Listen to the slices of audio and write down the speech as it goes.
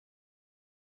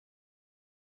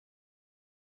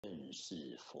认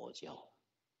识佛教，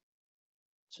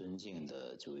尊敬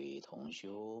的诸位同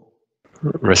修，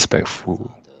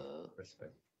 respectful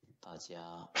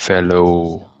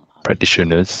fellow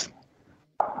practitioners,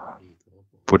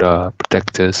 Buddha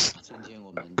protectors,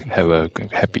 have a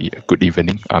good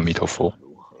evening. Amitabha.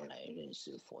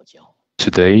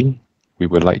 Today, we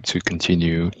would like to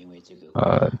continue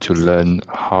to learn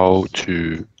how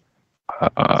to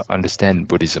understand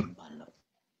Buddhism.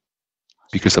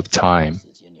 Because of time,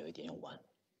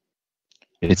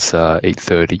 it's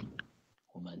 8:30.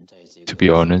 To be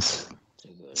honest,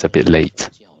 it's a bit late.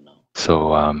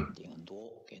 So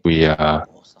we are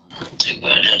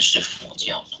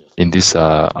in this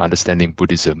Understanding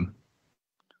Buddhism.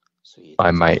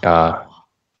 I might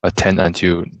attend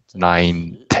until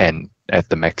 9:10 at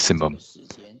the maximum,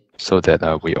 so that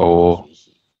we all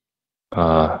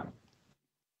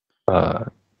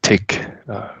take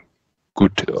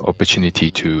good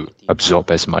opportunity to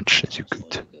absorb as much as you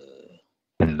could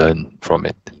and learn from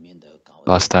it.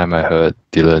 Last time I heard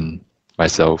Dylan,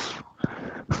 myself,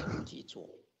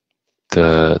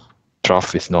 the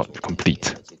draft is not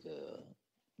complete.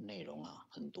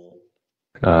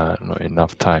 Not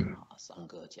enough time.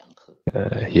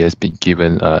 He has been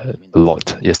given a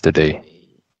lot yesterday.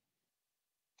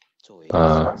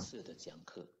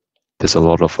 There's a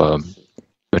lot of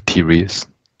materials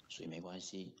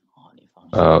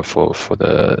for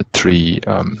the three.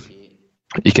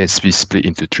 It can be split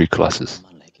into 3 classes.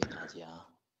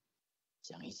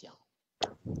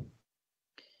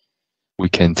 We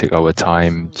can take our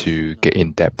time to get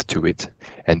in depth to it,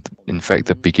 and in fact,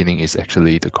 the beginning is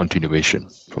actually the continuation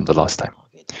from the last time.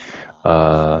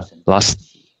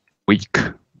 Last week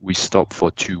we stopped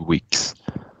for 2 weeks.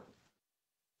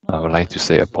 I would like to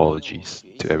say apologies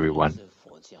to everyone.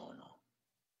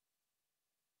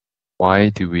 Why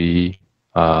do we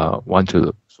want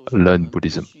to learn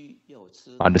Buddhism,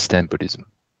 understand Buddhism?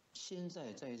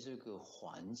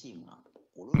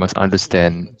 We must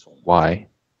understand why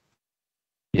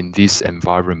in this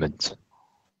environment,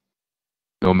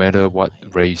 no matter what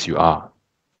race you are,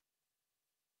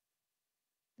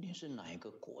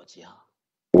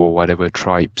 or whatever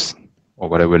tribes, or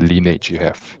whatever lineage you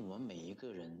have,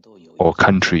 or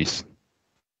countries,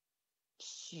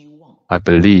 I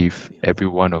believe every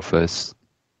one of us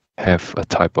have a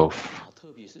type of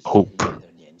hope,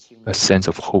 a sense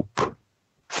of hope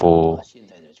for,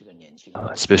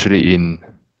 especially in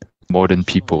modern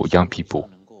people, young people.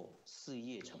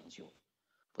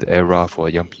 The era for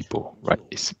young people, right,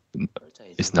 is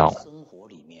now,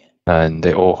 and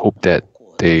they all hope that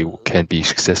they can be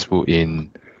successful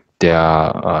in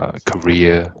their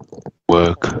career,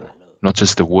 work, not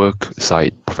just the work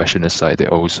side, professional side, they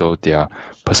also their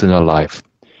personal life,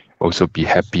 also be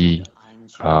happy,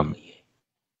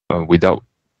 without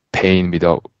pain,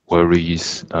 without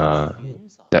worries.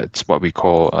 That's what we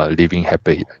call living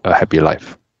a happy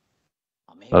life.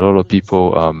 A lot of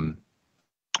people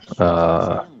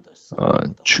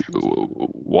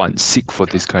seek for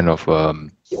this kind of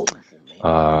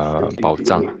保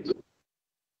障,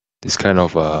 this kind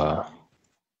of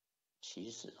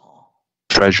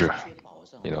treasure,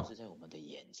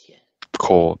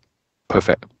 called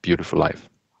perfect, beautiful life.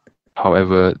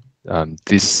 However,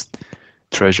 this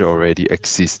treasure already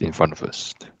exists in front of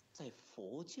us.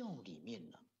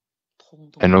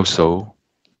 And also,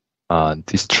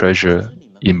 this treasure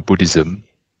in Buddhism,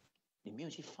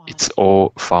 it's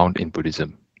all found in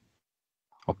Buddhism,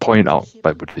 or pointed out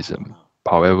by Buddhism.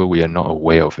 However, we are not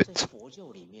aware of it.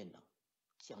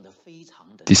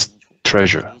 This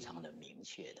treasure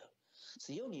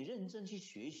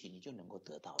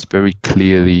is very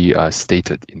clearly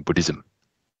stated in Buddhism.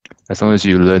 As long as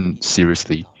you learn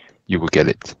seriously, you will get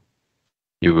it.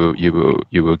 You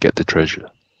will get the treasure.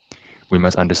 We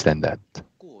must understand that.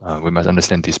 We must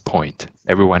understand this point.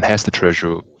 Everyone has the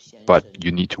treasure, but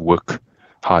you need to work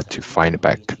hard to find it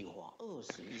back.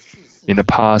 In the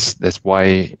past, that's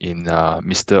why in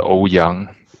Mr.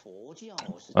 Ouyang,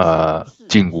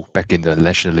 Jingwu, back in the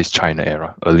nationalist China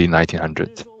era, early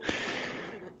 1900s,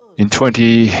 in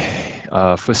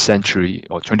 21st century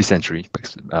or 20th century,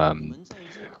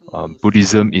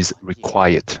 Buddhism is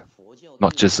required,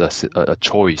 not just a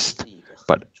choice,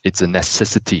 but it's a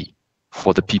necessity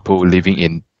for the people living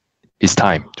in his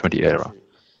time, 20th era.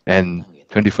 And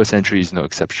 21st century is no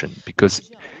exception,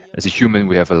 because as a human,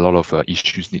 we have a lot of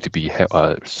issues need to be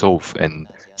solved and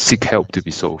seeking help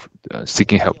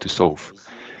to solve.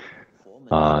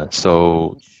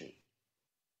 So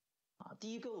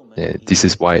this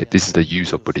is the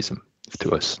use of Buddhism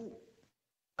to us.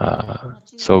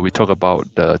 So we talk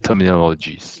about the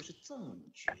terminologies,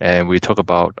 and we talk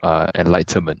about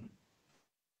enlightenment.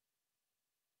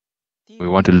 We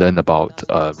want to learn about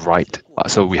right.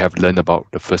 So we have learned about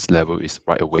the first level is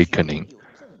right awakening.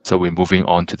 So we're moving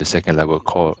on to the second level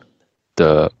called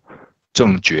the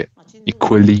正觉,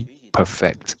 equally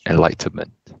perfect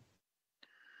enlightenment.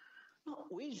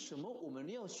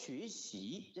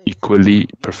 Equally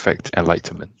perfect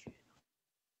enlightenment.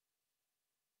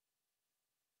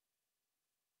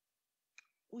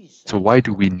 So why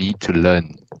do we need to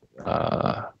learn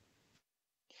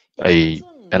a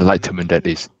enlightenment that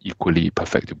is equally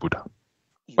perfect to Buddha?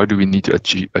 Why do we need to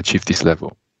achieve this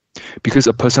level? Because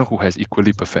a person who has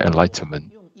equally perfect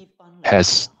enlightenment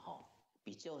has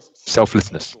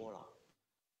selflessness.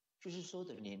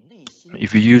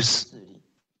 If you use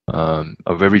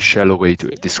a very shallow way to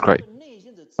describe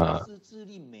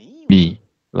me,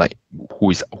 like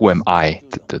who am I,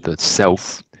 the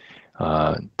self,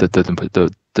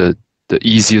 the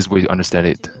easiest way to understand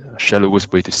it,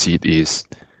 shallowest way to see it is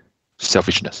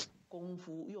selfishness,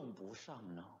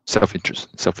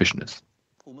 self-interest, selfishness.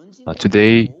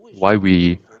 Today, why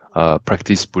we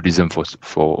practice Buddhism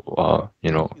for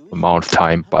amount of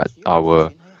time, but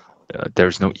there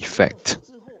is no effect,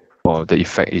 or the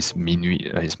effect is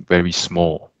is very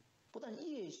small.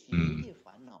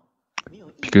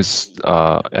 Because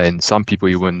and some people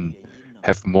even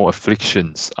have more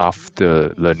afflictions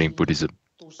after learning Buddhism.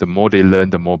 The more they learn,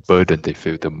 the more burdened they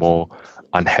feel, the more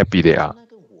unhappy they are.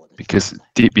 Because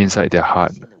deep inside their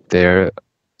heart, they're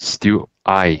still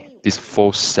this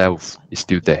false self is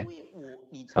still there.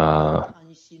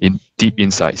 In deep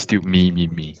inside, still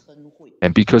me.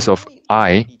 And because of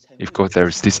because there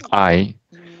is this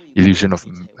illusion of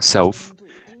self,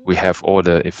 we have all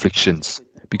the afflictions.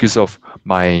 Because of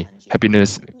my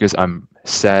happiness, because I'm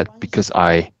sad, because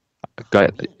I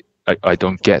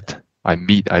don't get, I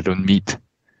don't meet,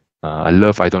 I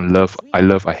love, I don't love, I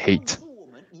love, I hate.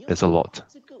 There's a lot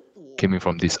coming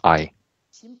from this I.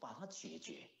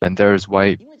 And that is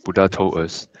why Buddha told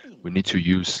us we need to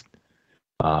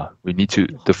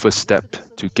the first step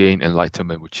to gain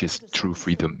enlightenment, which is true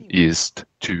freedom, is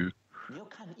to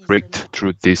break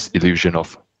through this illusion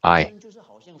of I.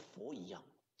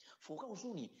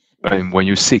 And when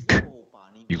you're sick,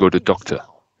 you go to the doctor,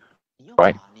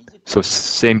 right? So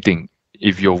same thing.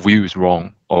 If your view is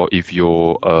wrong, or if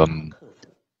you're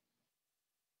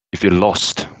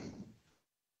lost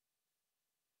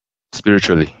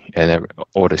spiritually and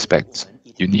all aspects,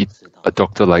 you need a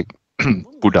doctor like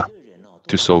Buddha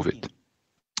to solve it,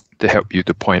 to help you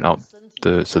to point out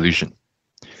the solution.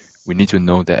 We need to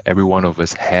know that every one of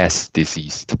us has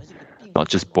disease, not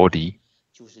just body,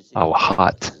 our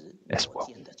heart as well,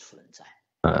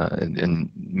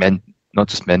 not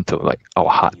just mental, like our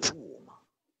heart,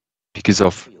 because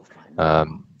of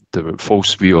the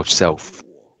false view of self,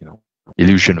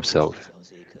 illusion of self.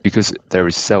 Because there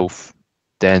is self,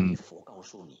 then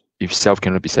if self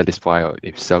cannot be satisfied, or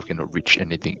if self cannot reach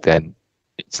anything, then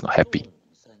it's not happy.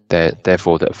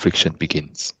 Therefore, the affliction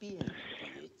begins.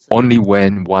 Only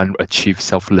when one achieves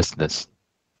selflessness,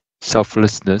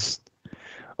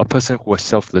 a person who is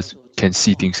selfless can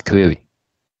see things clearly.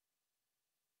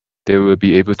 They will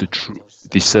be able to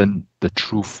discern the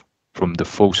truth from the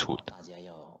falsehood.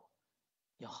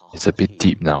 It's a bit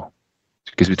deep now,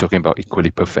 because we're talking about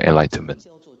equally perfect enlightenment.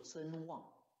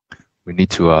 We need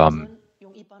to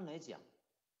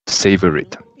savor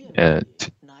it,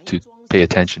 to pay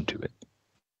attention to it.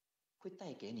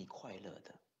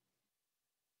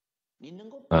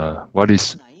 What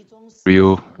is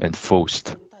real and false?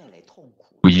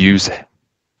 We use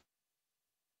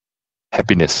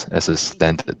happiness as a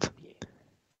standard.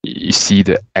 You see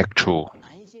the actual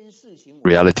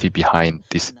reality behind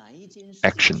this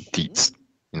action, deeds,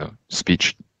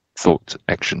 speech, thought,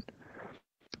 action.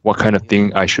 What kind of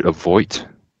thing I should avoid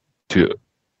to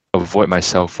avoid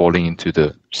myself falling into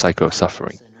the cycle of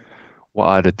suffering? What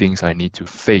are the things I need to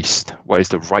face? What is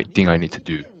the right thing I need to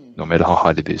do, no matter how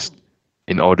hard it is,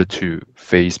 in order to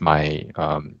face my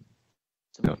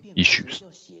issues?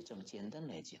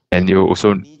 And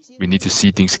we need to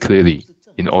see things clearly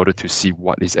in order to see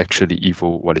what is actually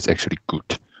evil, what is actually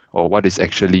good, or what is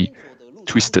actually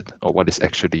twisted, or what is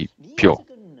actually pure.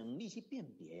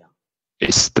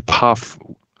 It's the path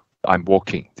I'm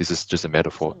walking. This is just a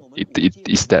metaphor. It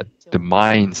is that the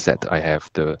mindset I have,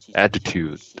 the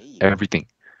attitude, everything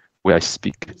where I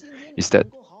speak, is that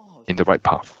in the right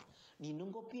path.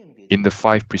 In the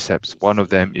 5 precepts, one of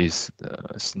them is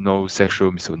no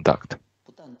sexual misconduct.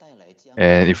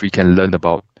 And if we can learn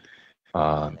about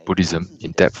Buddhism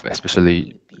in depth,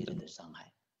 especially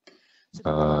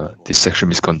the sexual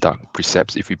misconduct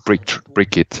precepts, if we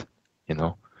break it,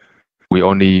 we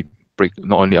only break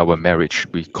not only our marriage,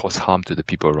 we cause harm to the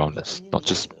people around us, not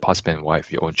just husband and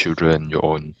wife, your own children, your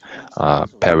own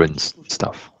parents,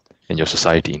 stuff, and your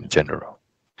society in general.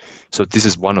 So this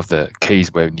is one of the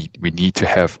cases where we need to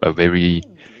have a very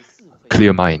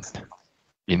clear mind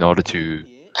in order to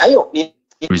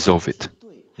resolve it,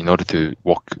 in order to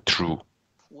walk through.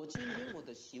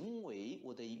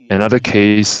 Another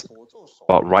case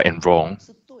about right and wrong,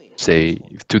 say,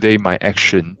 if today my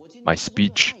action, my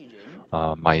speech,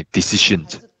 my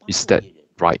decisions, is that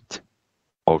right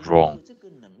or wrong?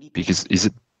 Because is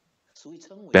it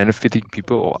benefiting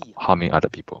people or harming other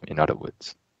people, in other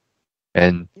words?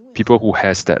 And people who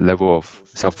has that level of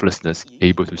selflessness,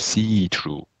 able to see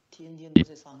through the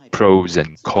pros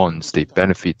and cons, the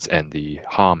benefits and the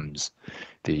harms,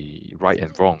 the right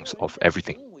and wrongs of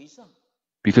everything.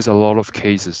 Because a lot of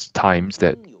cases, times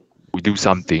that we do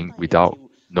something without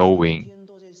knowing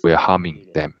we're harming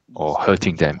them or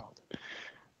hurting them,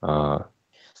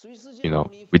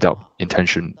 without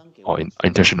intention or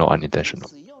intentional or unintentional.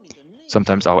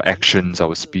 Sometimes our actions,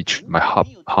 our speech might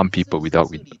harm people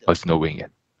without us knowing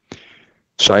it.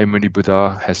 Shakyamuni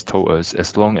Buddha has told us,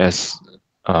 as long as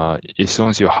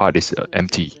your heart is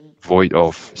empty, void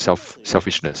of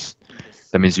selfishness,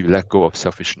 that means you let go of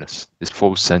selfishness, this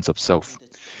false sense of self,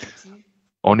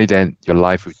 only then your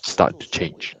life will start to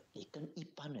change.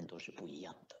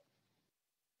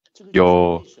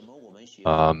 Your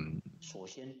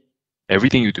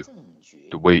everything you do,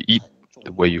 the way you eat,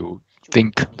 the way you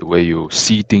think, the way you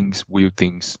see things, view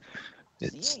things,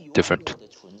 it's different,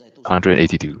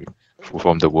 180 degrees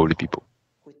from the worldly people.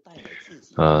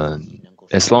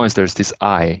 As long as there's this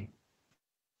I,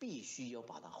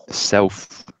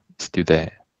 self still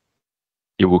there,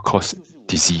 it will cause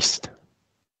disease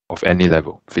of any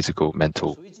level, physical,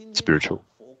 mental, spiritual.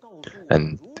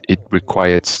 And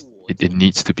it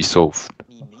needs to be solved,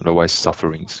 otherwise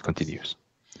sufferings continues.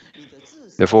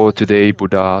 Therefore, today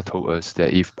Buddha told us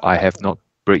that if I have not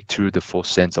break through the false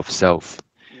sense of self,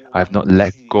 I have not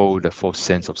let go the false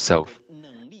sense of self,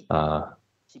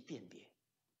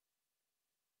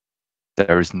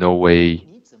 there is no way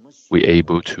we're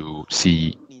able to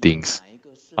see things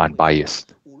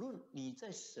unbiased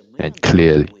and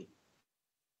clearly.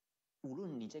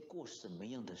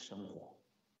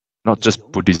 Not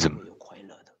just Buddhism.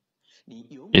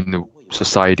 In the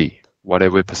society,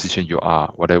 whatever position you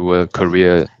are, whatever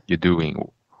career you're doing,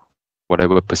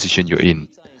 whatever position you're in,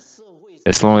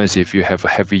 as long as if you have a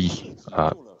heavy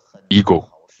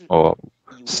ego or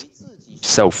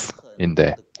self in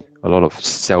there, a lot of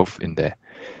self in there,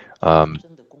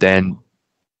 then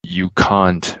you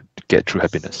can't get true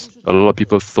happiness. A lot of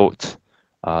people thought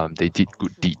they did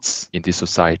good deeds in this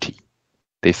society.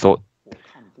 They thought,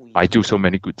 I do so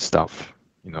many good stuff.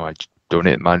 I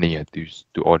donate money, I do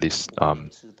all this,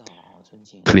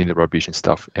 clean the rubbish and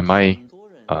stuff. Am I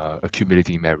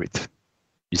accumulating merit?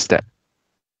 Is that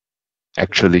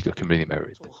actually accumulating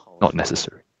merit? Not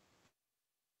necessary.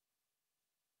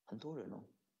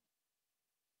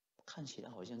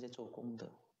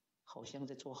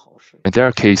 And there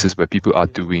are cases where people are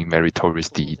doing meritorious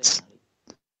deeds.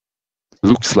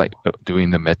 Looks like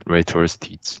doing the meritorious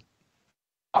deeds.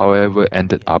 However,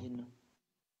 ended up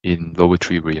in lower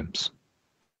three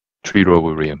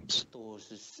lower realms.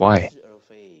 Why?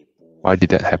 Why did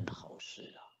that happen?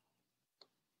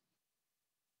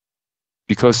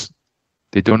 Because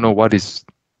they don't know what is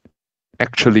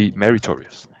actually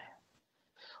meritorious.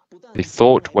 They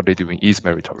thought what they're doing is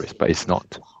meritorious, but it's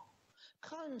not.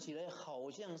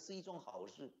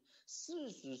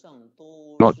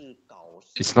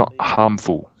 It's not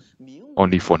harmful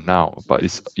only for now, but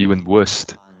it's even worse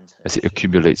as it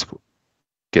accumulates,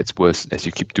 gets worse as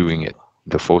you keep doing it,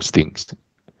 the false things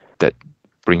that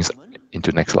brings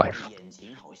into next life.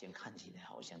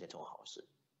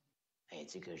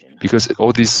 Because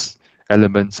all these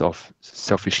elements of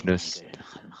selfishness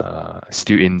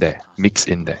still in there, mixed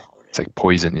in there. It's like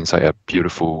poison inside a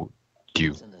beautiful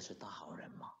dew.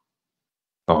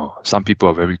 Some people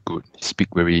are very good, speak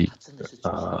very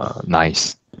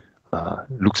nice,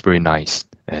 looks very nice,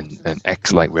 and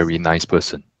acts like very nice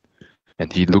person.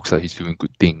 And he looks like he's doing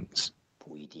good things.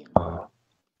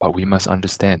 But we must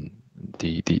understand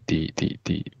the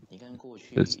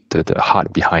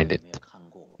heart behind it.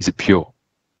 Is it pure?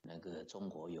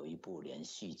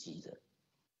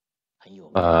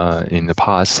 In the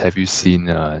past, have you seen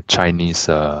Chinese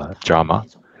drama?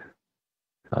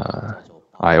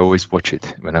 I always watch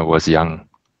it when I was young.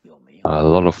 A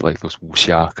lot of like those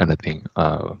wuxia kind of thing.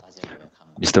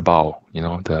 Mr. Bao,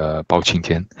 the Bao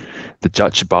Qingtian, the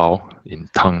Judge Bao in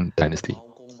Tang Dynasty,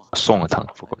 Song of Tang,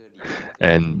 I forgot.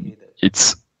 And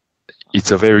it's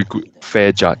a very good,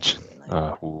 fair judge.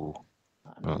 who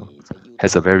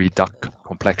has a very dark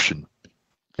complexion,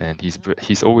 and he's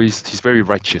very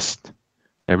righteous.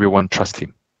 Everyone trusts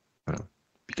him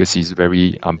because he's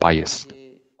very unbiased.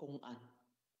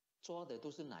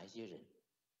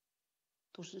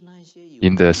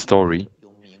 In the story,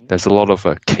 there's a lot of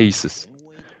cases,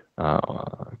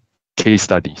 case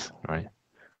studies, right?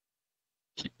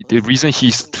 The reason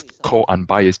he's called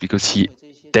unbiased because he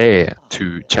dare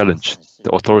to challenge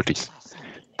the authorities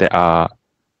that are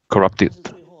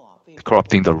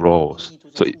corrupting the laws.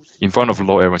 So in front of the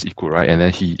law, everyone's equal, right? And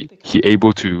then he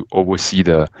able to oversee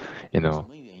the,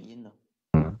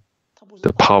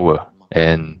 the power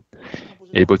and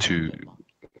able to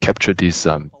capture these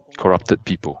corrupted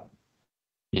people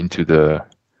into the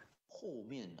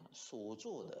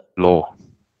law.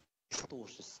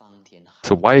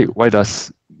 So why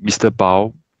does Mr.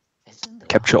 Bao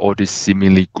capture all these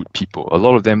seemingly good people? A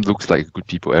lot of them looks like good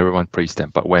people. Everyone praised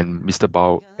them. But when Mr.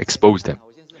 Bao exposed them,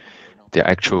 their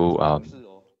actual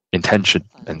intention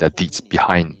and their deeds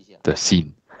behind the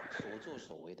scene,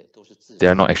 they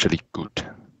are not actually good.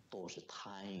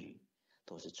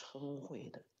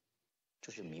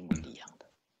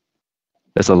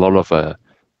 There's a lot of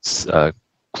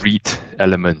greed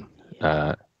element,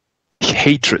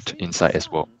 hatred inside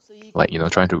as well. Like,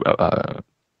 trying to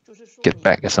get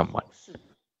back at someone.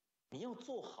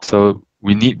 So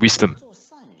we need wisdom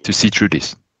to see through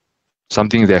this.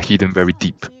 Something that are hidden very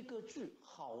deep.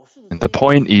 And the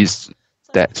point is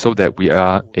that so that we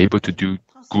are able to do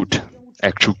good,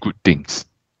 actual good things.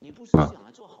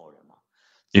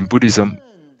 In Buddhism,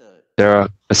 there are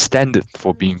a standard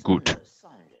for being good.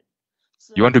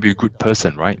 You want to be a good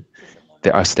person, right?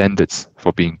 There are standards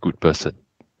for being a good person.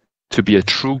 To be a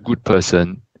true good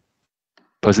person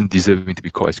deserving to be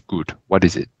called as good, what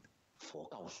is it?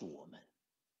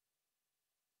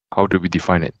 How do we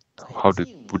define it? How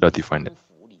did Buddha define it?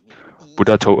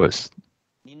 Buddha told us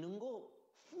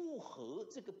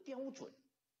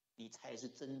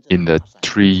in the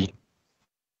three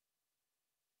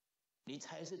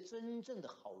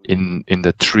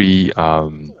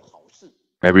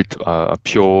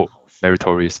pure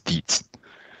meritorious deeds.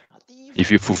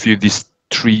 If you fulfill these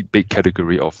three big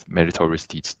category of meritorious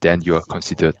deeds, then you are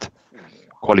considered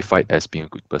qualified as being a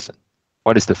good person.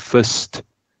 What is the first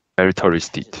meritorious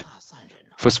deed?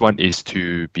 First one is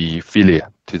to be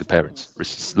filial to the parents,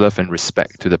 love and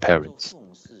respect to the parents.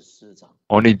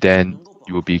 Only then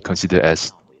you will be considered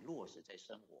as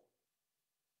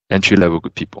entry-level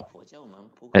good people.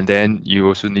 And then you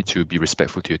also need to be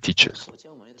respectful to your teachers.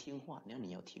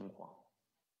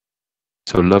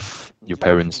 So love your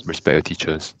parents, respect your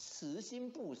teachers.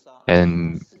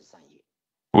 And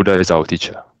Buddha is our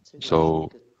teacher. So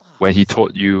when he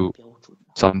taught you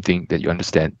something that you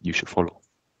understand, you should follow.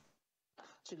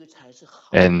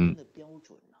 And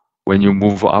when you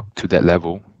move up to that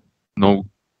level,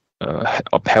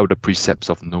 upheld the precepts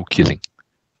of no killing,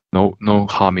 no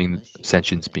harming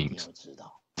sentient beings,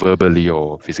 verbally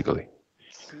or physically.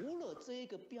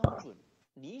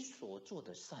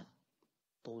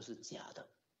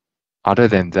 Other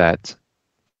than that,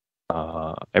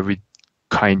 every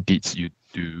kind deeds you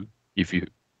do, if you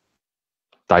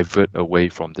divert away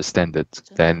from the standards,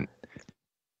 then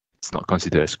it's not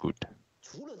considered as good.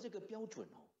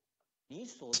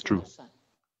 It's true.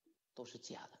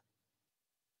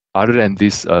 Other than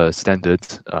these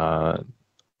standards,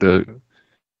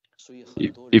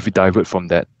 if you divert from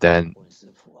that, then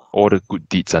all the good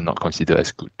deeds are not considered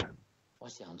as good.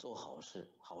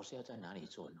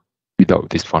 Without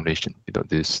this foundation, without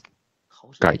this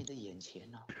guide.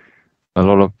 A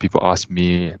lot of people ask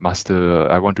me, Master,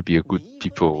 I want to be a good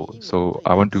people, so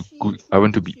I want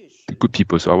to be good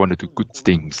people, so I want to do good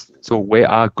things. So where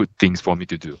are good things for me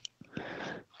to do?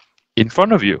 In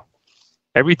front of you,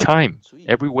 every time,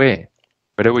 everywhere,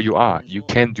 wherever you are, you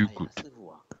can do good.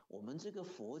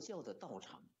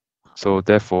 So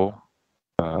therefore,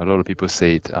 a lot of people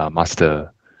say,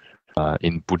 Master,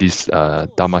 in Buddhist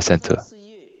Dharma Center,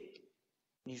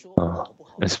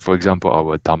 as for example,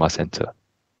 our Dharma Center,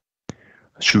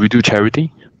 should we do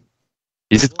charity?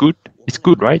 Is it good? It's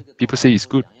good, right? People say it's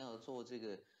good.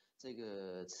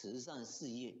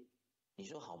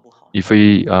 If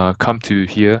we come to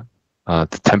here,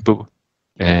 the temple,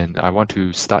 and I want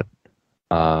to start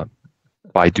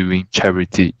by doing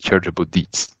charitable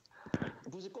deeds,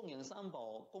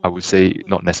 I would say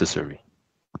not necessary.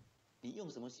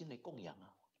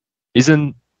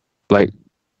 Isn't like,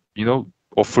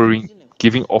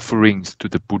 giving offerings to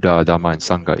the Buddha, Dharma, and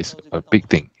Sangha is a big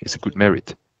thing. It's a good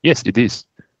merit. Yes, it is.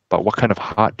 But what kind of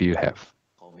heart do you have?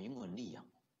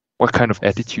 What kind of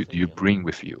attitude do you bring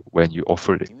with you when you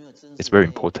offer it? It's very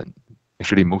important.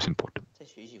 actually most important.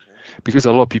 Because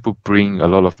a lot of people bring a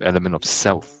lot of element of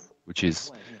self, which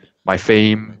is my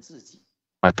fame,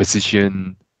 my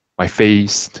position, my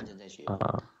face,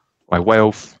 my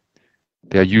wealth.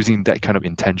 They are using that kind of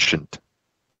intention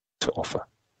to offer.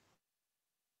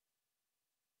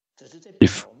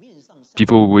 If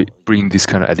people would bring this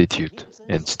kind of attitude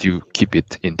and still keep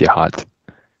it in their heart,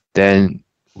 then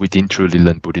we didn't truly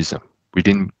learn Buddhism. We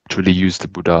didn't truly use the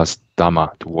Buddha's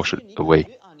Dharma to wash it away.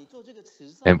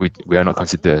 And we are not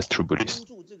considered as true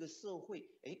Buddhists.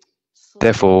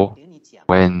 Therefore,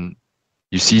 when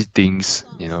you see things,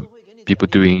 people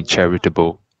doing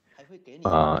charitable,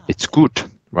 it's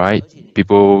good, right?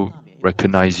 People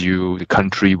recognize you, the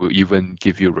country will even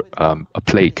give you a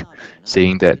plaque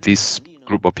saying that this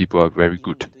group of people are very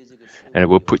good. And it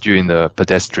will put you in the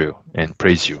pedestal and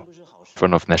praise you in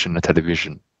front of national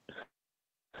television.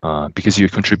 Because you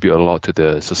contribute a lot to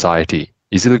the society.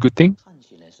 Is it a good thing?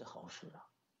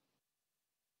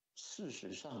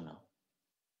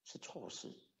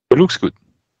 It looks good.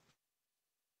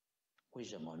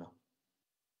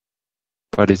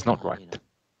 But it's not right.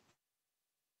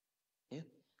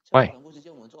 Why?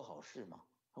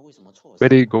 Where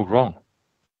did it go wrong?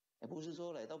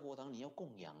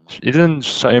 Isn't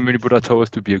Shakyamuni Buddha told us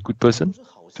to be a good person?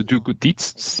 To do good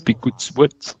deeds? Speak good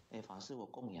words?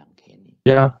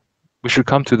 Yeah, we should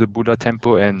come to the Buddha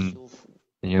temple and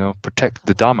protect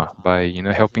the Dharma by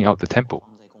helping out the temple.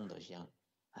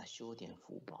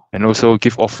 And also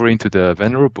give offering to the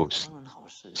venerables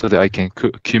so that I can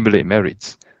accumulate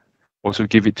merits. Also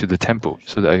give it to the temple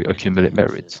so that I accumulate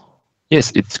merits.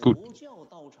 Yes, it's good.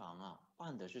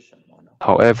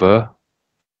 However,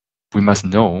 we must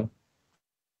know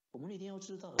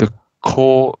the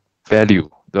core value,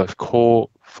 the core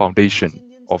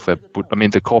foundation of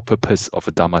the core purpose of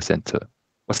a Dharma center.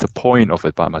 What's the point of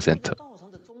a Dharma center?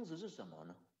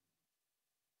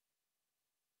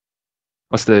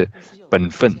 What's the 本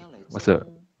分?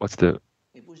 What's the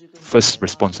first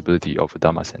responsibility of a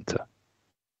Dharma center?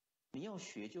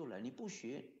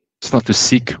 It's not to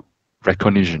seek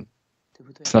recognition.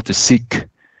 It's not to seek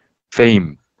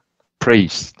fame,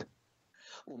 praise.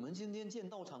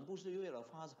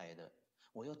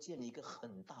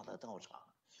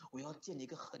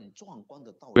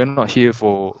 We're not here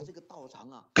for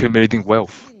accumulating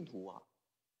wealth.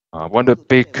 Want a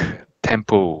big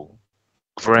temple,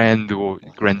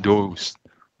 grandiose,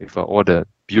 with all the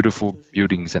beautiful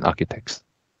buildings and architects.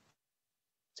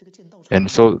 And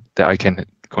so that I can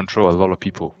control a lot of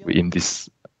people in this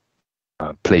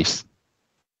place.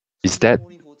 Is that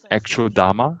actual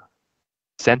Dharma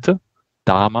center?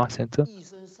 Dharma center?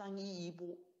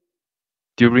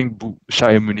 During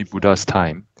Shakyamuni Buddha's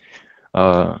time,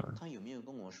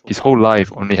 his whole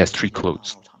life only has 3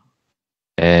 clothes.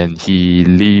 And he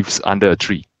lives under a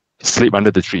tree. He sleeps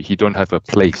under the tree. He don't have a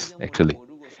place, actually.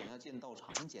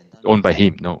 Owned by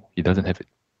him. No, he doesn't have it.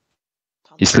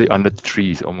 He sleeps under the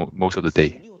trees almost most of the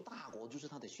day.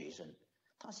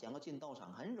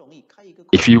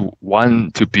 If you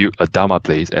want to build a Dharma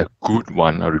place, a good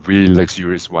one, a really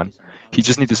luxurious one, he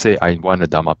just needs to say, I want a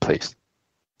Dharma place.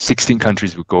 16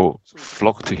 countries will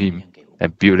flock to him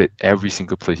and build it every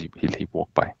single place he walk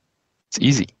by. It's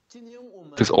easy.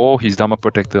 Because all his Dharma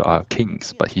protectors are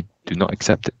kings, but he do not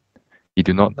accept it. He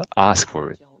do not ask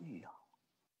for it.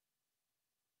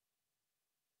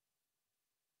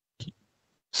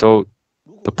 So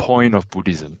the point of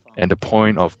Buddhism and the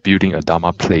point of building a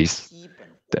Dharma place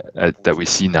that we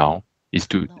see now is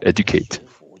to educate.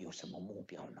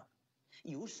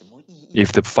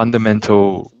 If the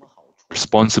fundamental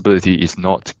responsibility is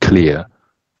not clear,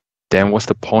 then what's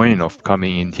the point of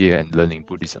coming in here and learning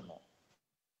Buddhism?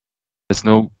 There's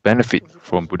no benefit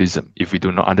from Buddhism if we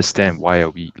do not understand why are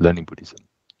we learning Buddhism.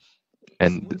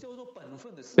 And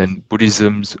then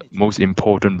Buddhism's most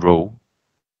important role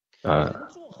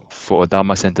for a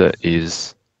Dharma center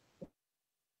is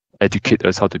educate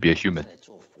us how to be a human.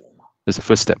 That's the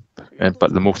first step,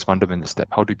 but the most fundamental step: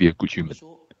 how to be a good human,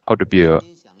 how to be a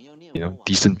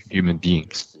decent human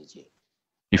beings.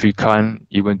 If we can't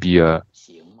even be a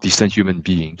decent human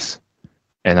beings,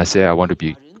 and I say I want to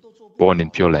be born in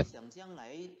Pure Land,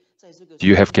 do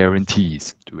you have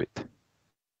guarantees to it?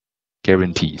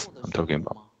 Guarantees, I'm talking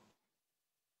about.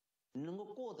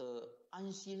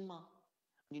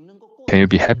 Can you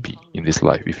be happy in this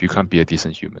life if you can't be a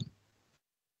decent human?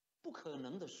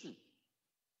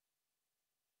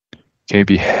 Can you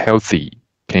be healthy?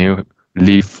 Can you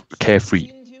live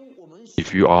carefree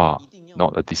if you are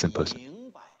not a decent person?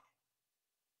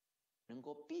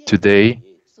 Today,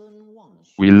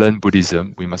 we learn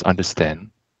Buddhism, we must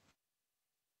understand,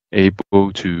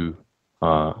 able to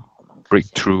break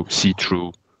through, see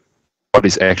through what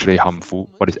is actually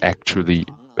harmful, what is actually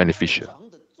beneficial,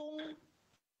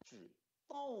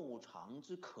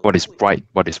 what is right,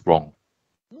 what is wrong.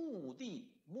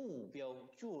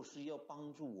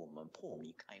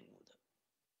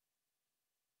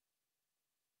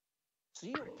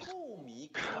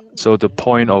 So the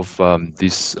point of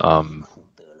this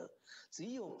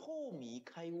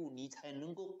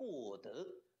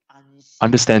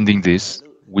understanding this,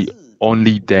 we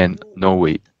only then know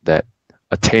it that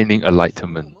attaining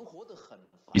enlightenment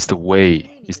is the way,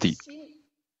 is the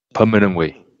permanent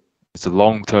way, it's a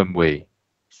long-term way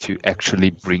to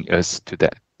actually bring us to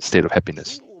that state of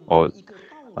happiness, or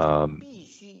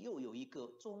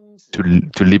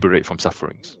to liberate from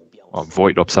sufferings, or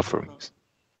void of sufferings.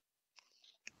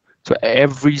 So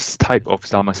every type of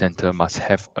Dharma center must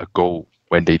have a goal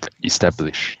when they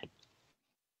establish.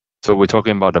 So we're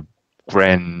talking about a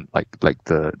grand, like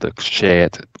the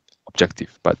shared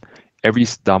objective, but every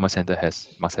Dharma center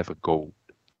must have a goal.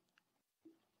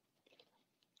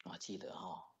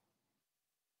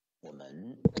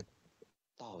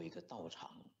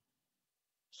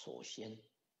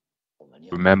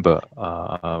 Remember,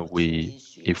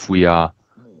 if we are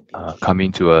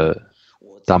coming to a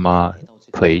Dharma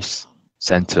place,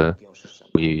 center,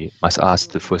 we must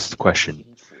ask the first question.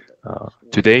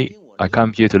 Today, I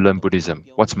come here to learn Buddhism.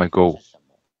 What's my goal?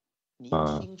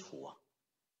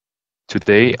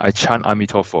 Today, I chant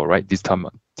Amitofo, right? This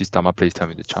Dharma place tell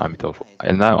me to chant Amitofo.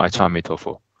 And now I chant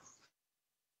Amitofo.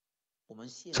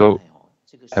 So,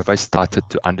 have I started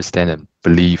to understand and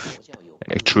believe,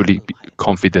 and truly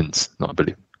confidence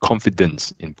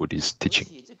in Buddhist teaching?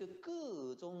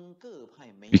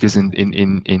 Because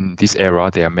in this era,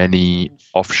 there are many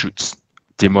offshoots,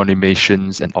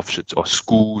 denominations and offshoots, or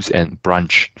schools and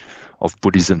branch of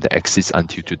Buddhism that exists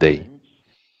until today.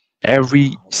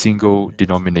 Every single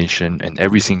denomination and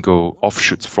every single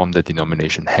offshoots from the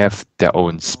denomination have their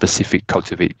own specific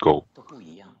cultivate goal.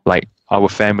 Like our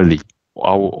family,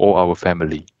 our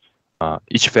family,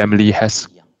 each family has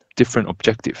different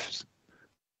objectives.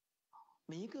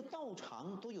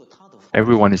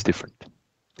 Everyone is different.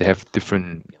 They have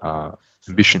different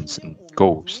ambitions and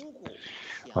goals.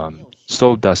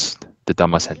 So does the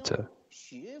Dharma Center.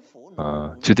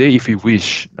 Today, if we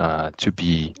wish to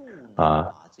be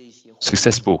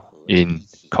successful in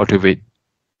cultivate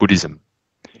Buddhism,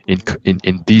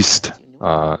 in these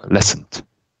lessons,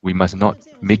 we must not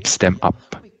mix them up,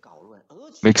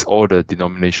 mix all the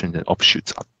denominations and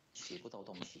offshoots up.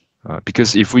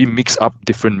 Because if we mix up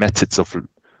different methods of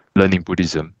learning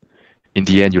Buddhism, in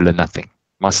the end you learn nothing.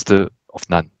 Master of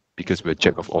none, because we're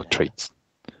jack of all trades.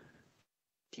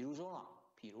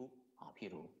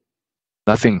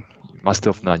 Nothing, master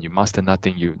of none. You master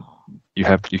nothing. You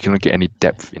cannot get any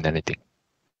depth in anything.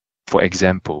 For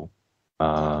example,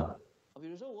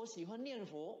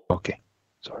 okay,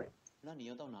 sorry.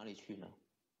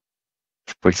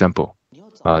 For example,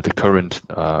 the current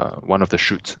one of the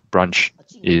shoot branch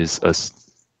is a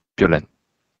Pure Land.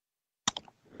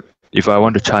 If I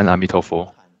want to chant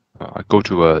Amitofo, I go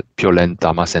to a Pure Land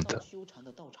Dharma Center.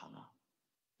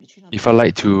 If I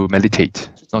like to meditate,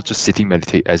 not just sitting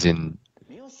meditate as in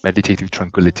meditative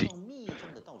tranquility,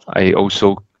 I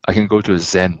can go to a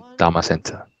Zen Dharma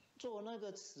Center.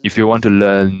 If you want to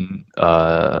learn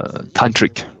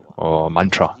tantric or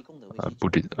mantra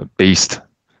based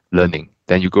learning,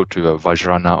 then you go to a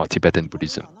Vajrayana or Tibetan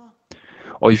Buddhism.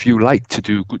 Or if you like to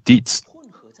do good deeds,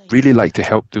 really like to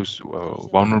help those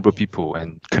vulnerable people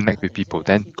and connect with people,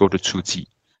 then go to Tzuji.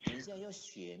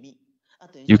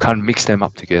 You can't mix them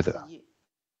up together.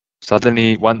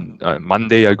 Suddenly,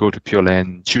 Monday I go to Pure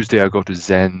Land, Tuesday I go to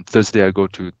Zen, Thursday I go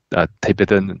to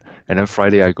Tibetan, and then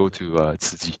Friday I go to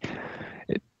Tzuji.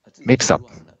 It makes up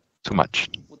too much.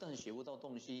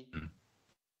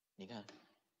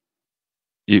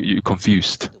 You're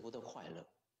confused.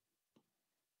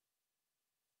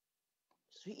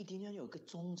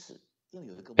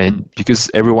 And because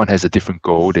everyone has a different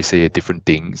goal, they say different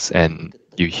things, and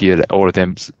you hear that all of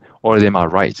them are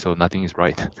right, so nothing is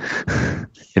right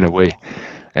in a way,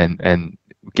 and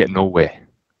get nowhere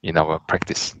in our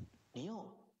practice.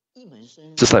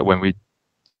 Just like when we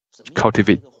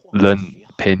learn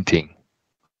painting,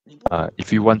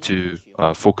 if you want to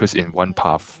focus in one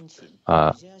path,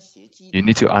 you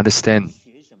need to understand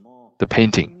the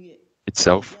painting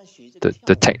itself,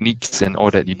 the techniques and all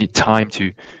that. You need time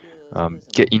to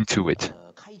get into it.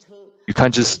 You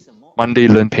can't just Monday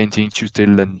learn painting, Tuesday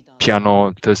learn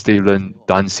piano, Thursday learn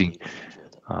dancing.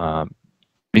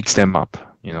 Mix them up.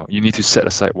 You need to set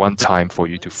aside one time for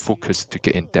you to focus, to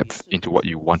get in depth into what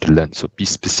you want to learn. So be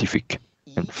specific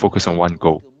and focus on one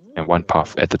goal. and one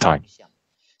path at a time.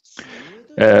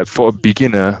 For a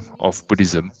beginner of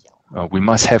Buddhism, we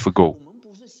must have a goal.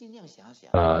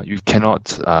 You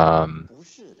cannot,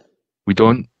 we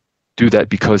don't do that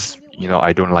because,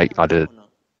 I don't like other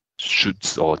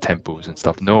shoots or temples and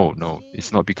stuff. No,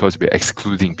 it's not because we're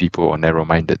excluding people or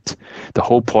narrow-minded. The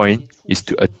whole point is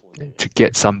to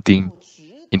get something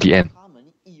in the end,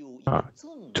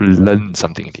 to learn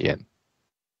something in the end.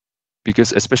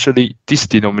 Because especially this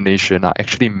denomination are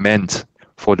actually meant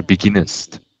for the beginners,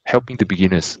 helping the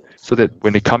beginners, so that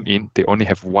when they come in, they only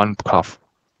have one path,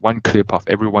 one clear path.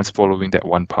 Everyone's following that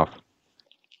one path.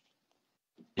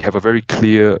 You have a very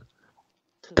clear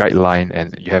guideline,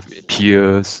 and you have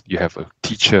peers, you have a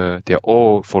teacher, they're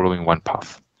all following one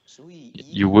path.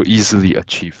 You will easily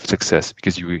achieve success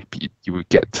because you will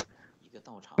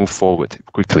move forward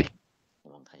quickly,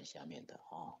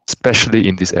 especially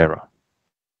in this era.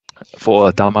 For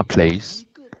a Dharma place,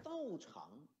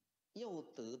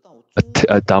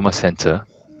 a Dharma center,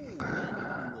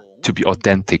 to be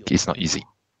authentic is not easy.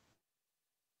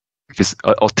 Because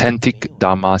an authentic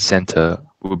Dharma center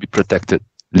will be protected,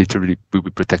 literally will be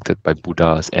protected by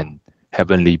Buddhas and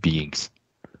heavenly beings.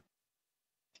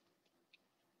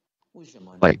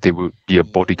 Like they will be a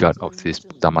bodyguard of this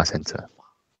Dharma center.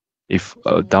 If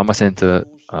a Dharma center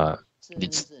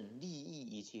needs to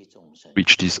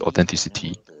reach this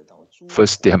authenticity,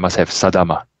 first they must have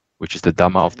Sadharma, which is the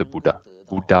Dharma of the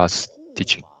Buddha's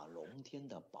teaching.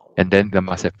 And then they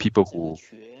must have people who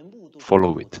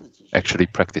follow it, actually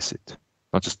practice it,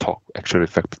 not just talk, actually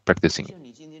practicing it.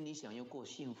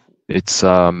 It's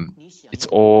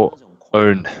all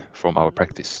earned from our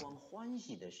practice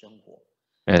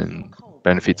and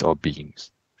benefits our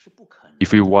beings.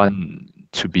 If we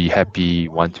want to be happy,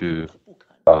 want to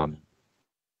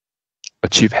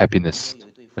achieve happiness,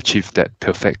 achieve that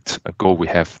perfect goal we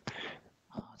have,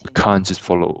 we can't just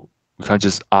follow, we can't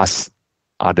just ask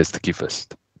others to give us.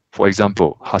 For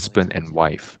example, husband and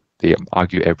wife, they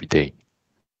argue every day.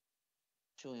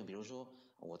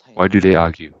 Why do they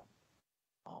argue?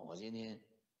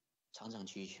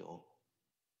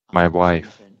 My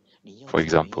wife, for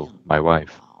example,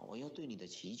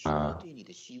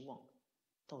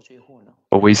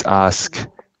 always ask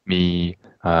me,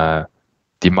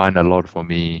 demand a lot from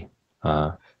me.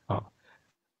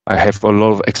 I have a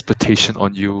lot of expectation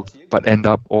on you, but end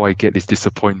up all I get is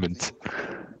disappointment.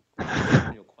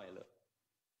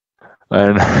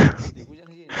 and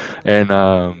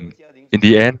in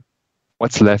the end,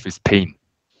 what's left is pain.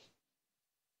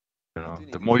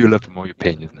 The more you love, the more you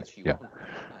pain, isn't it? Yeah.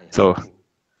 So,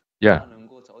 yeah.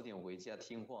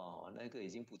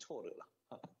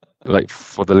 Like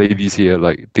for the ladies here,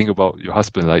 like think about your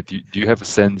husband. Like, do you have a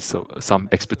sense of some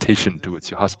expectation towards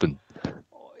your husband?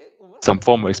 Some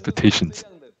form of expectations.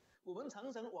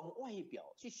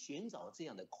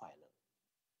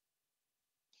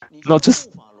 Not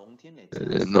just,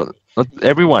 not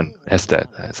everyone has that.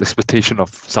 Has expectation of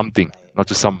something, not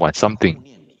just someone, something.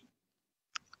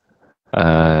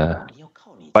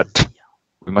 But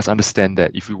we must understand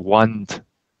that if we want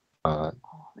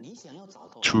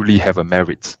truly have a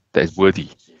merit that is worthy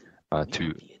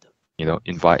to,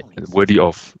 invite, worthy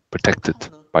of protected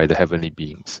by the heavenly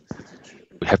beings,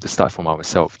 we have to start from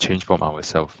ourselves, change from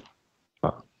ourselves,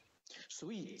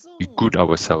 be good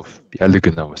ourselves, be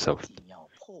elegant ourselves.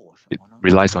 It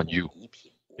relies on you,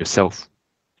 yourself,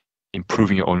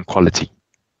 improving your own quality.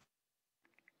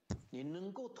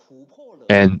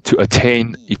 And to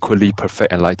attain equally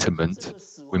perfect enlightenment,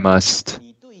 we must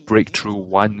break through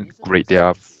one grade. There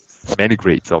are many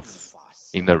grades of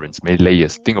ignorance, many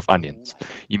layers. Think of onions.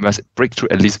 You must break through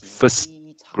at least first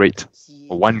grade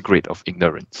or one grade of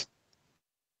ignorance.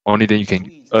 Only then you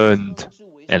can earn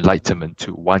enlightenment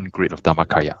to one grade of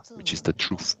Dhammakaya, which is the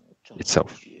truth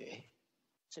itself.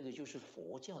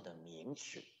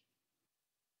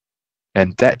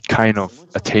 And that kind of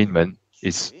attainment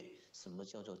it's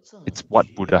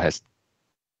what Buddha has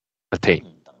attained.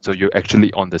 So you're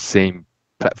actually on the same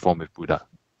platform with Buddha.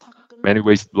 Many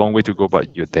ways, long way to go,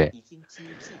 but you're there.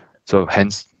 So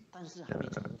hence,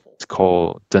 it's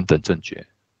called 真等正觉,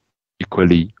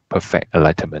 equally perfect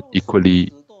enlightenment,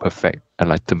 equally perfect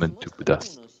enlightenment to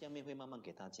Buddhas.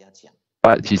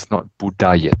 But he's not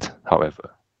Buddha yet,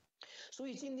 however.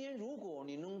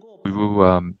 We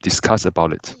will discuss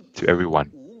about it to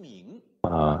everyone.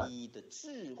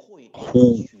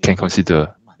 Who can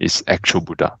consider is actual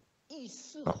Buddha,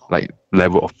 like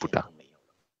level of Buddha.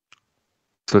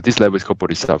 So this level is called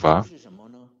Bodhisattva.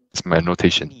 It's my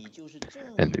notation.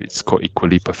 And it's called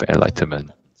equally perfect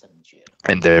enlightenment.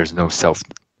 And there's no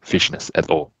selfishness at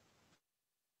all.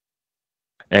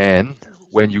 And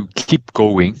when you keep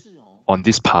going, on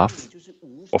this path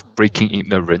of breaking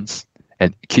ignorance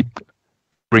and keep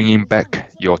bringing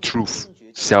back your truth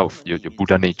self, your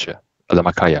Buddha nature,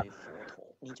 Dhammakaya,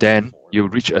 then you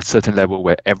reach a certain level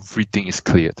where everything is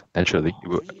cleared. Naturally, you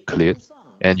will clear,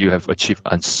 and you have achieved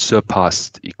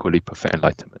unsurpassed, equally perfect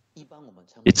enlightenment.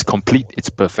 It's complete, it's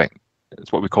perfect.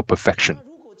 It's what we call perfection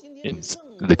in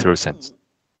literal sense.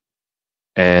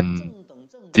 And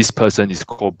this person is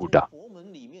called Buddha.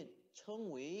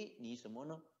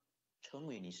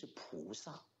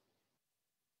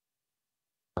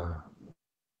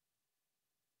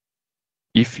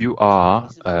 If you are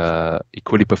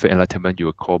equally perfect enlightenment, you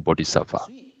will call Bodhisattva.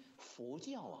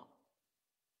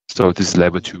 So this is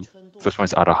level 2. First one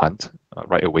is Arahant,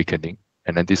 right awakening.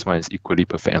 And then this one is equally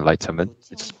perfect enlightenment.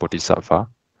 It's Bodhisattva.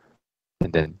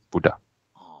 And then Buddha.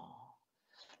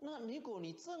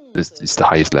 This is the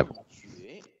highest level.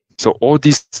 So all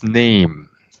this name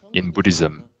in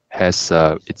Buddhism has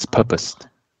its purpose.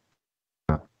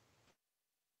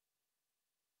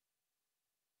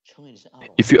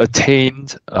 If you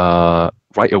attained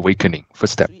right awakening,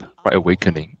 first step, right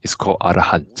awakening is called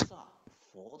Arahant.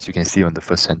 So you can see on the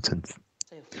first sentence.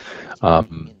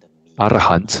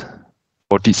 Arahant,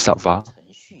 Bodhisattva,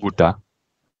 Buddha,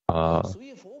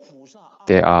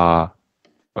 they are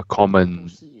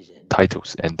common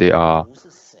titles, and they are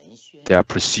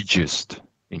procedures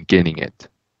in gaining it.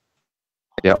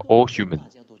 They are all human.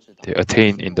 They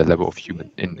attain in the level of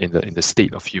human, in the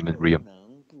state of human realm.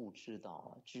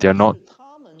 They are not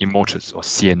immortals or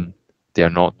xian. They are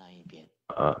not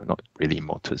really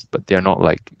immortals, but they are not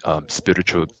like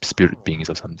spirit beings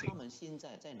or something.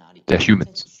 They're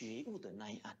humans.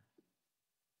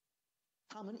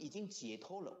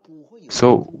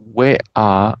 So where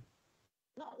are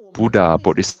Buddha,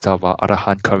 Bodhisattva,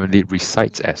 Arahant currently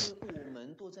resides as?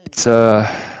 It's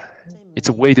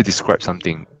a way to describe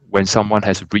something. When someone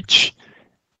has reached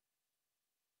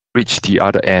the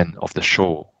other end of the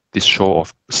shore, this shore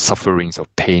of sufferings,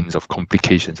 of pains, of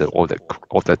complications, and all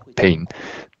that pain,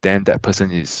 then that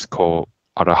person is called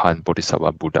Arahant,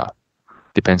 Bodhisattva, Buddha.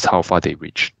 Depends how far they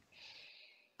reach.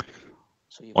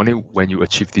 Only when you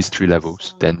achieve these 3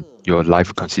 levels, then your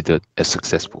life considered as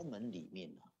successful.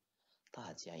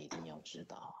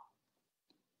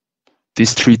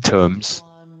 These 3 terms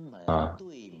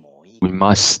we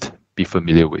must be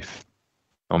familiar with,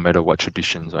 no matter what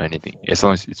traditions or anything. As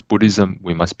long as it's Buddhism,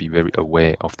 we must be very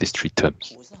aware of these 3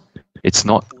 terms. It's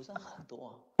not,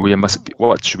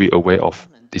 what should we be aware of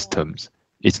these terms?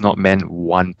 It's not meant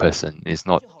one person, it's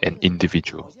not an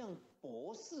individual.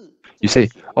 You say,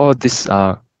 oh, this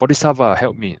Bodhisattva,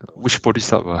 help me. Which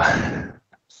Bodhisattva?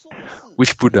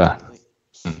 Which Buddha?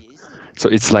 So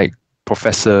it's like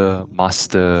professor,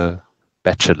 master,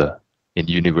 bachelor in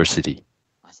university.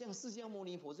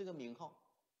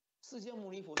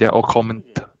 They are all common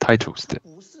titles that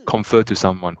confer to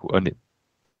someone who earned it.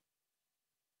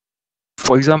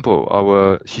 For example,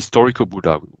 our historical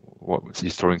Buddha, what was the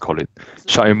historian call it?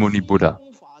 Shakyamuni Buddha.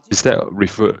 Is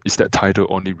that title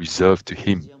only reserved to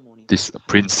him, this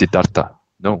Prince Siddhartha?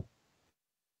 No.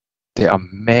 There are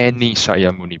many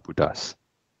Shakyamuni Buddhas.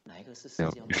 You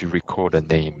know, if you recall the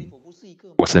name,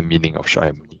 what's the meaning of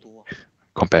Shakyamuni?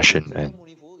 Compassion and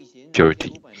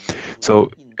purity. So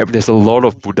there's a lot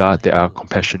of Buddha that are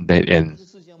compassionate and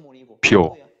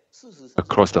pure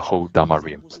across the whole Dharma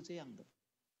realms.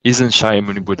 Isn't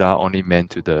Shakyamuni Buddha only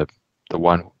meant to the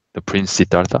Prince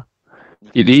Siddhartha?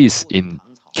 It is in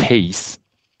case,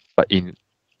 but in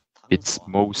its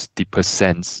most deeper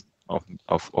sense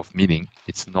of meaning,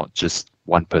 it's not just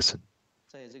one person.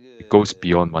 It goes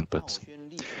beyond one person.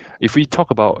 If we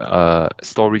talk about a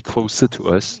story closer to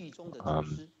us,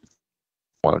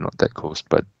 well, not that close,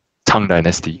 but Tang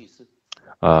Dynasty,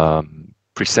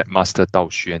 Precept Master Dao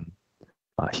Xuan,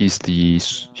 he's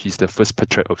the first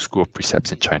patriarch of School of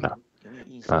Precepts in China.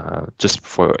 Just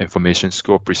for your information,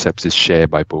 School of Precepts is shared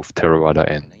by both Theravada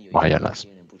and Mahayanas.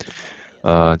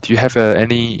 Do you have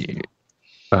any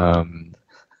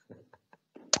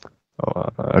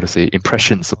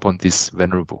impressions upon this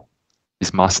venerable,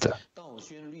 this master?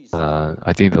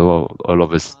 I think all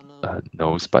of us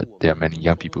knows, but there are many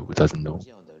young people who doesn't know.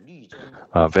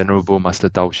 Venerable Master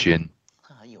Dao Xuan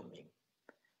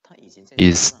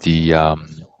is the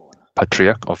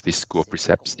patriarch of this School of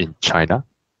Precepts in China.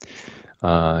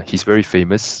 He's very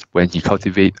famous. When he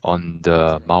cultivates on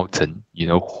the mountain, you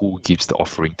know who gives the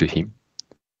offering to him?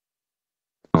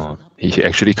 He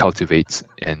actually cultivates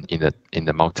in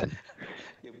the mountain.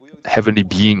 Heavenly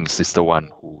beings is the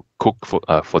one who cook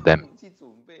for them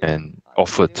and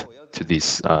offered to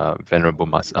this venerable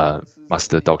Master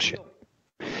Dao Xuan.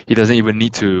 He doesn't even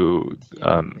need to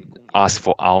ask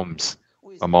for alms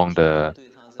among the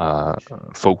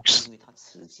folks.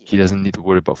 He doesn't need to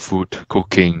worry about food,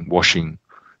 cooking, washing.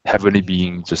 Heavenly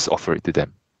being just offer it to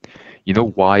them. You know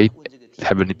why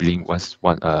heavenly being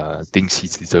thinks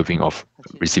he's deserving of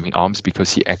receiving alms?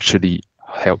 Because he actually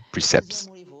held precepts.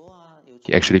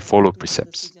 He actually followed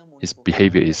precepts. His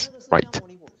behavior is right.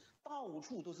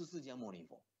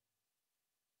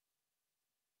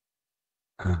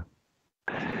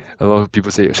 A lot of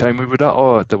people say, Shaimuni Buddha,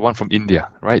 oh, the one from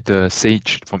India, right? The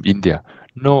sage from India.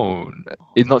 No,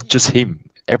 it's not just him.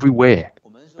 Everywhere.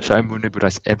 Shaimuni Buddha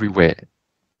is everywhere.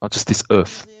 Not just this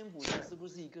earth.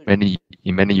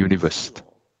 In many universes.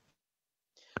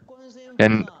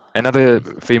 And another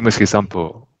famous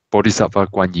example, Bodhisattva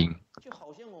Guan Yin.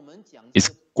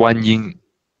 Is Guan Yin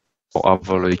or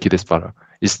Avalokitesvara?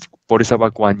 Is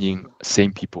Bodhisattva Guan Yin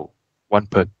same people? One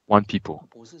people?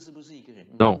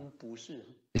 No.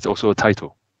 It's also a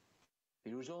title.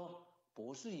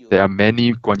 There are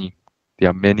many Guan Yin. There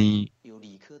are many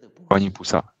Guan Yin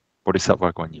Pusa,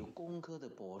 Bodhisattva Guan Yin.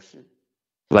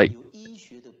 Like,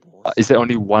 is there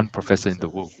only one professor in the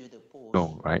world?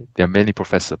 No, right? There are many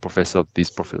professors. Professor this,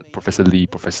 Professor Lee,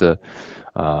 Professor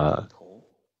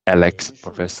Alex,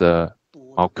 Professor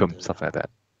Malcolm, stuff like that.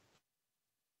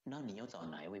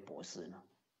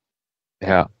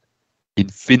 There are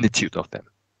infinitude of them.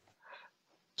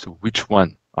 So which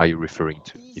one are you referring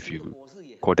to if you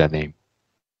call that name?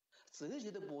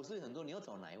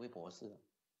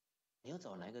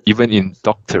 Even in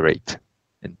doctorate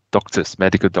and doctors,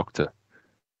 medical doctor,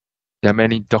 there are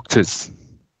many doctors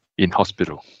in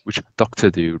hospital. Which doctor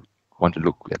do you want to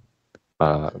look at,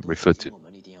 refer to?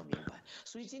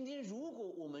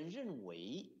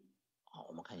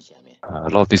 A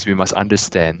lot of this we must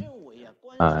understand.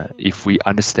 If we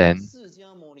understand,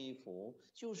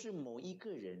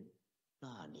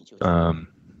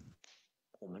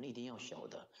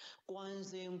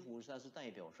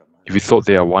 if we thought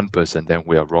they are one person, then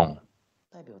we are wrong.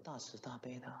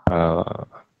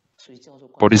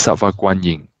 Bodhisattva Guan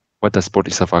Yin. What does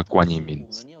Bodhisattva Guan Yin mean?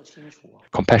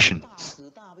 Compassion.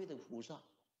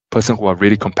 Person who are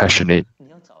really compassionate,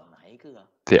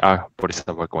 they are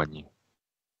Bodhisattva Guan Yin.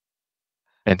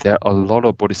 And there are a lot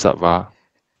of Bodhisattva,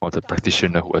 or the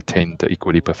practitioner who attain the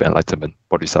equally perfect enlightenment,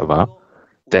 Bodhisattva,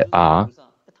 that are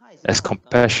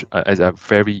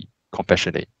very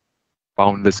compassionate,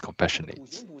 boundless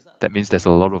compassionate. That means there's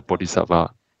a lot of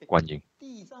Bodhisattva Guan Yin.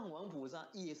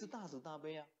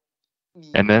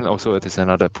 And then also there's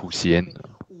another Puxian,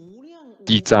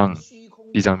 Dizang.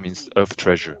 Dizang means earth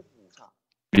treasure.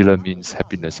 Bila means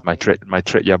happiness.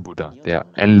 Maitreya Buddha. They are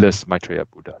endless Maitreya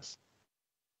Buddhas.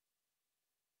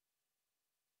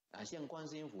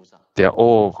 They are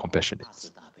all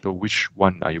compassionate. So which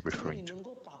one are you referring to?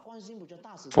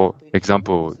 For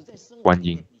example, Guan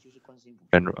Yin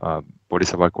and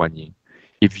Bodhisattva Guan Yin.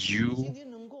 If you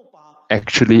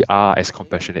actually are as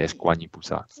compassionate as Guan Yin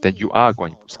Pusa, then you are Guan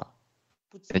Yin Pusa.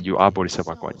 Then you are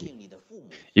Bodhisattva Guan Yin.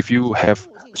 If you have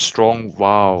strong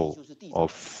vow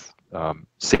of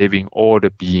saving all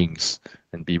the beings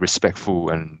and be respectful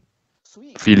and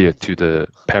filial to the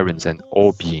parents and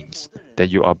all beings, then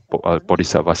you are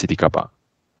Bodhisattva Siddhikapa,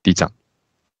 Dizang.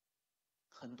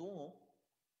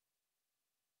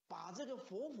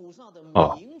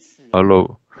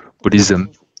 Hello,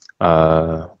 Buddhism.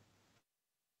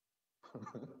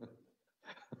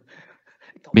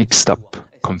 Mixed up,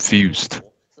 confused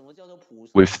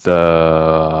with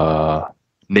the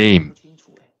name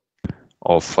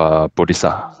of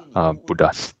Bodhisattva,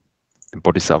 Buddhas,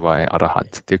 Bodhisattva and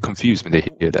Arahant. They're confused when they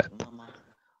hear that.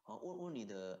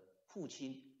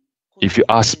 If you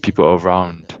ask people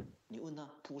around,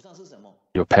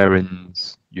 your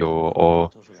parents,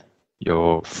 your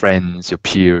friends, your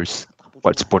peers,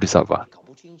 what's Bodhisattva?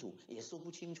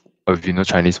 Or if you know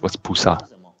Chinese, what's Pusa?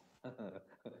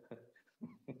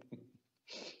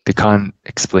 They can't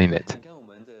explain it.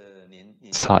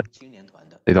 It's hard.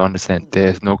 They don't understand.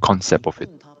 There's no concept of it.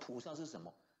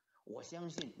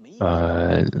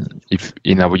 If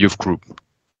in our youth group,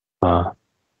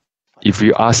 if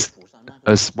you ask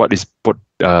us what is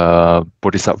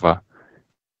Bodhisattva,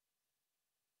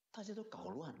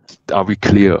 are we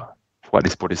clear what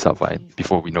is Bodhisattva? And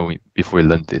before we know it, before we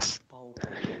learn this,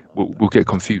 we'll get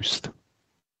confused.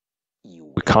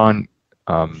 We can't,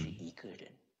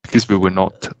 because we will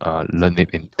not learn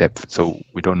it in depth, so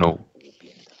we don't know.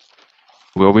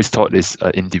 We always thought it's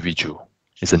an individual,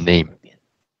 it's a name.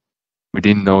 We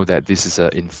didn't know that this is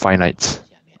an infinite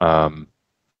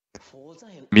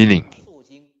meaning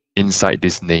inside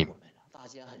this name.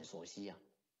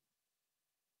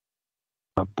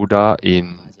 Buddha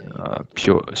in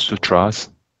Pure Sutras,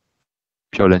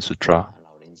 Pure Land Sutra,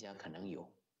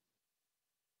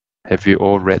 Have you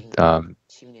all read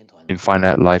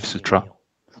Infinite Life Sutra?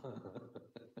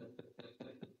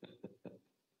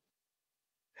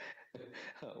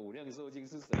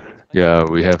 Yeah,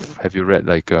 we have. Have you read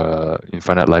like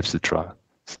Infinite Life Sutra?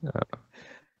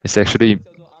 It's actually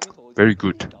very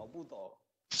good.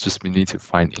 It's just we need to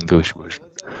find English version.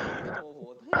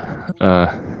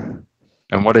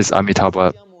 And what is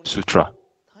Amitabha Sutra?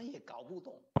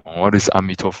 What is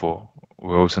Amitofo?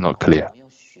 We're also not clear.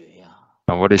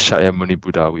 And what is Shakyamuni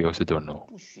Buddha? We also don't know.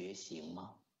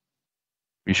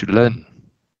 We should learn.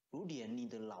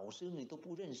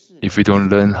 If we don't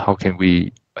learn, how can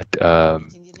we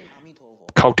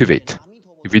cultivate?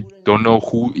 If we don't know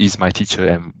who is my teacher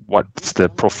and what's the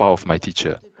profile of my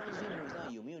teacher,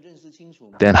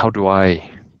 then how do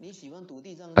I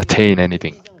attain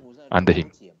anything under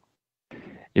him?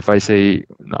 If I say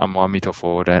I'm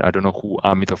Amitofo, then I don't know who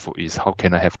Amitofo is. How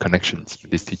can I have connections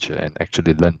with this teacher and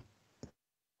actually learn?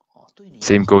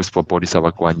 Same goes for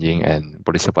Bodhisattva Guan Yin and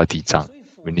Bodhisattva Di Zhang.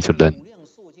 We need to learn.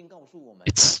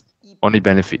 It's only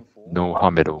benefit, no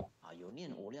harm at all.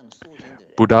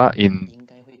 Buddha in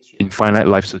Infinite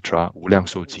Life Sutra, 无量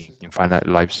寿经, Infinite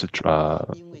Life Sutra,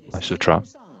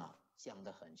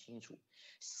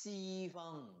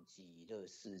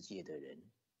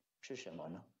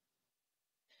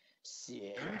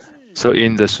 So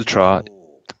in the sutra,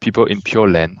 people in Pure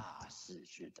Land,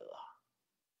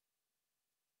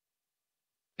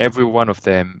 every one of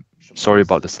them, sorry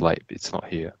about the slide, it's not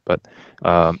here, but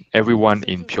everyone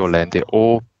in Pure Land, they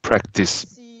all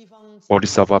practice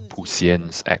Bodhisattva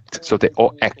Puxian's act. So they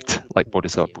all act like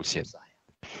Bodhisattva Puxian.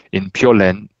 In Pure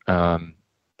Land,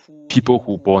 people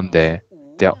who born there,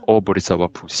 they are all Bodhisattva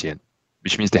Puxian,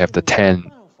 which means they have the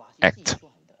 10 act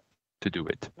to do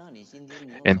it.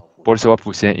 And Bodhisattva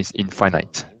Puxian is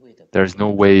infinite. There is no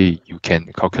way you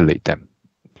can calculate them.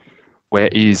 Where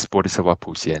is Bodhisattva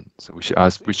Puxian? So we should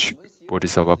ask which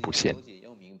Bodhisattva Puxian.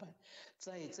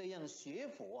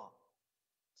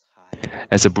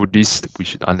 As a Buddhist, we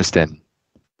should understand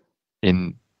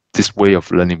in this way of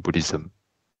learning Buddhism,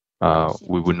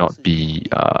 we will not be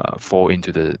fall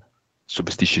into the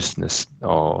superstitiousness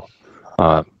or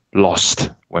lost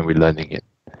when we're learning it.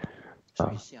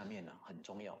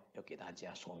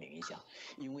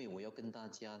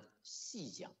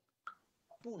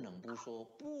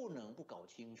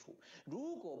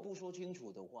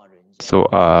 So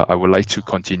I would like to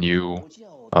continue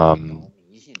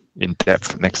in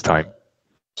depth next time,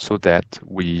 so that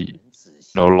we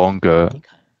no longer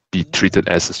be treated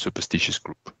as a superstitious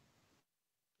group.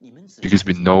 Because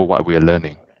we know what we are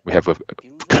learning. We have a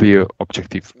clear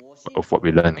objective of what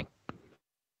we're learning.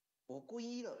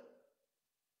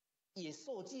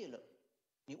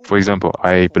 For example,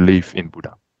 I believe in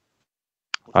Buddha.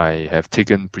 I have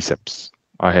taken precepts.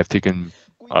 I have taken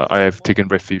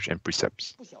refuge and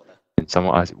precepts. And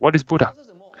someone asks, "What is Buddha?"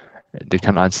 They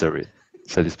can't answer it.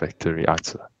 Satisfactory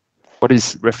answer. What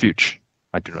is refuge?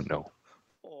 I do not know.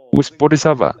 Who's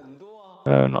Bodhisattva?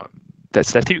 That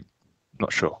statue?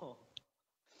 Not sure.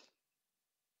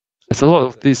 There's a lot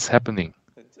of this happening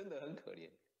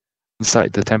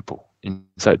inside the temple,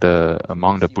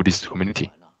 among the Buddhist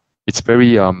community. It's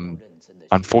very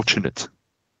unfortunate.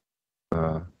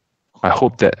 I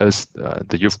hope that as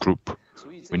the youth group,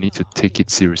 we need to take it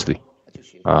seriously.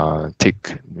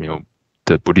 Take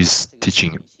the Buddhist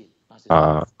teaching,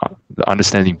 the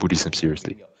understanding Buddhism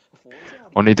seriously.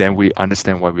 Only then we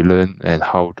understand what we learn and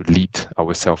how to lead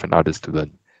ourselves and others to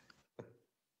learn.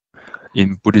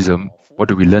 In Buddhism, what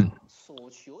do we learn?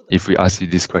 If we ask you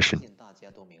this question,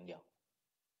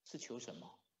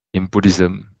 in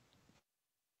Buddhism,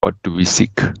 what do we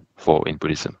seek for in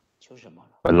Buddhism?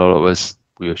 A lot of us,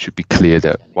 we should be clear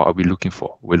that what are we looking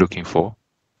for? We're looking for.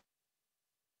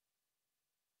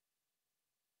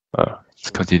 Let's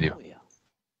continue.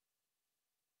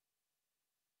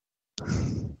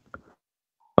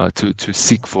 To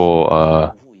seek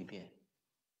for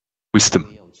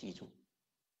wisdom.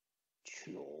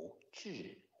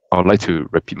 I would like to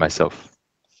repeat myself.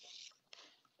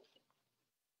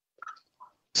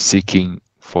 Seeking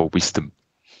for wisdom.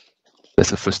 That's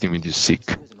the first thing we need to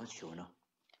seek.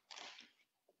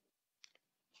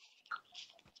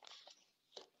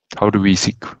 How do we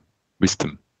seek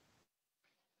wisdom?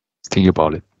 Think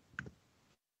about it.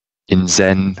 In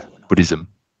Zen Buddhism,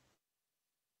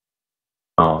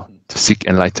 to seek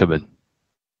enlightenment.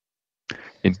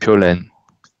 In Pure Land,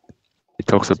 it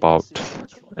talks about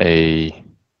a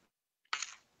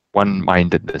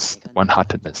one-mindedness,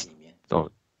 one-heartedness,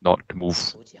 so not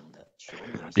move.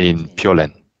 In Pure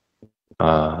Land,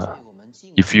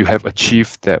 if you have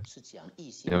achieved that,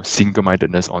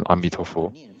 single-mindedness on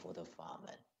Amitofo,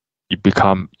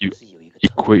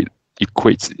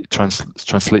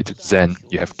 translate to Zen,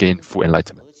 you have gained full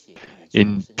enlightenment.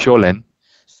 In Pure Land,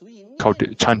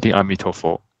 chanting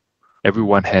Amitofo,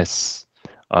 everyone has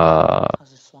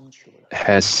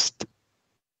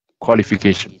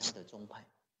qualifications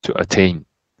to attain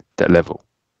that level,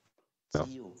 of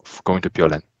going to Pure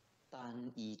Land.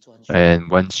 And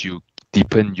once you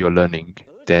deepen your learning,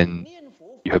 then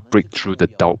you have breakthrough the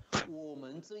doubt.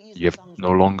 You have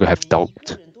no longer have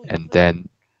doubt, and then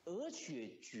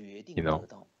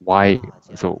why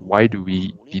do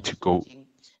we need to go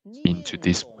into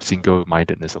this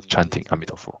single-mindedness of chanting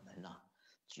Amitofo?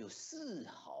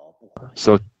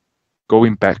 So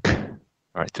going back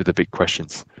to the big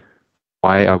questions,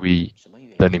 why are we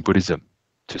learning Buddhism?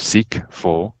 To seek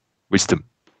for wisdom.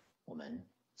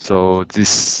 So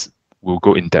this will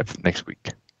go in depth next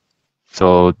week.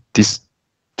 So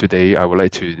today I would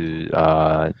like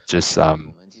to just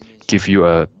give you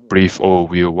a brief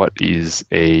overview what is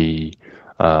a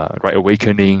right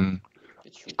awakening,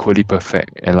 equally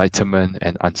perfect enlightenment,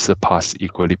 and unsurpassed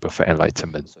equally perfect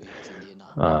enlightenment.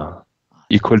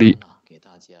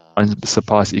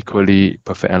 Unsurpassed equally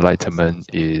perfect enlightenment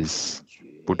is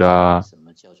Buddha,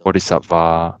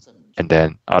 Bodhisattva, and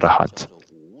then Arahant.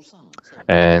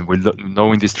 And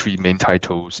knowing these three main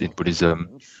titles in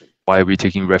Buddhism, why are we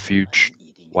taking refuge?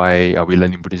 Why are we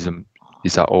learning Buddhism?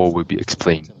 These are all will be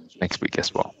explained next week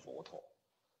as well.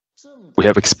 We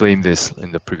have explained this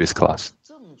in the previous class.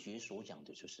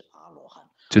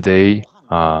 Today,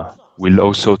 we'll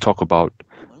also talk about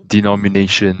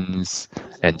denominations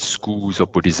and schools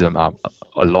of Buddhism a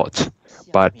lot,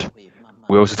 but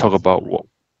we also talk about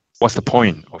what's the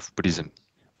point of Buddhism,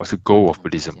 what's the goal of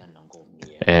Buddhism,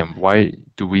 and why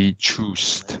do we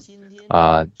choose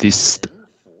this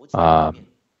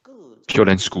Pure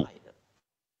Land school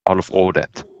out of all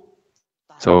that.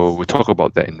 So we'll talk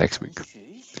about that in next week.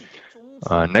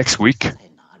 Next week,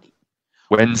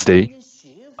 Wednesday,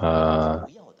 I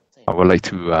would like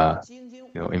to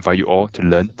invite you all to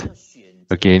learn.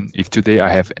 Again, if today I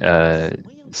have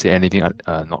say anything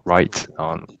not right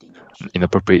or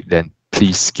inappropriate, then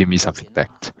please give me some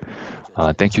feedback.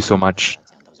 Thank you so much.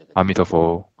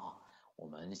 Amitofo.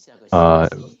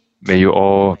 May you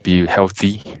all be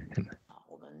healthy.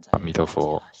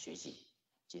 Amitofo.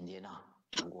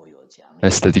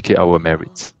 Let's dedicate our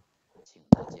merits.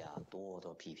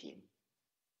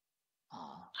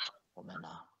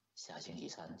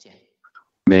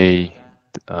 May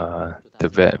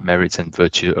the merits and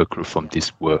virtue accrue from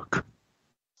this work.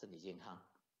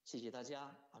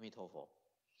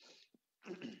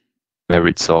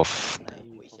 Merits of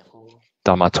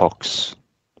Dharma talks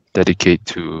dedicate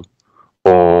to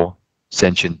all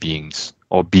sentient beings,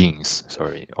 or beings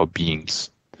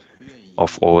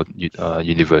of all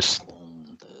universe,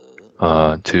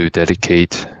 to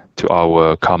dedicate to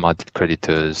our karma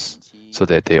creditors, so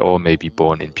that they all may be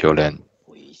born in Pure Land.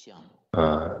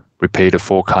 Repay the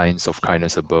 4 kinds of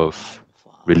kindness above,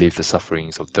 relieve the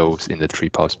sufferings of those in the 3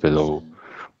 paths below.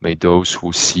 May those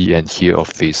who see and hear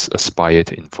of this aspire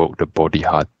to invoke the Bodhi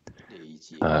heart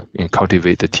and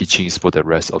cultivate the teachings for the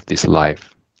rest of this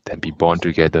life, then be born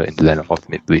together in the land of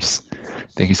ultimate bliss.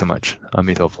 Thank you so much.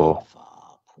 Amitofo.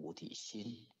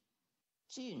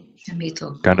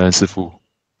 感恩师父.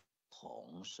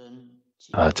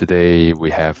 Today we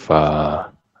have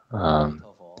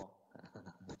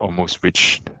almost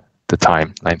reached the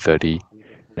time, 9:30.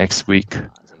 Next week,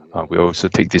 we also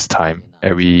take this time.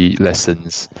 Every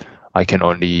lessons, I can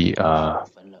only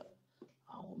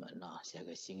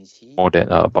more than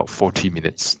about 40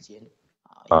 minutes.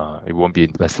 It won't be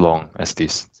as long as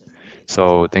this.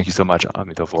 So thank you so much. 阿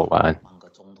弥陀佛，晚安。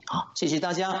好，谢谢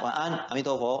大家，晚安，阿弥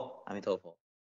陀佛，阿弥陀佛。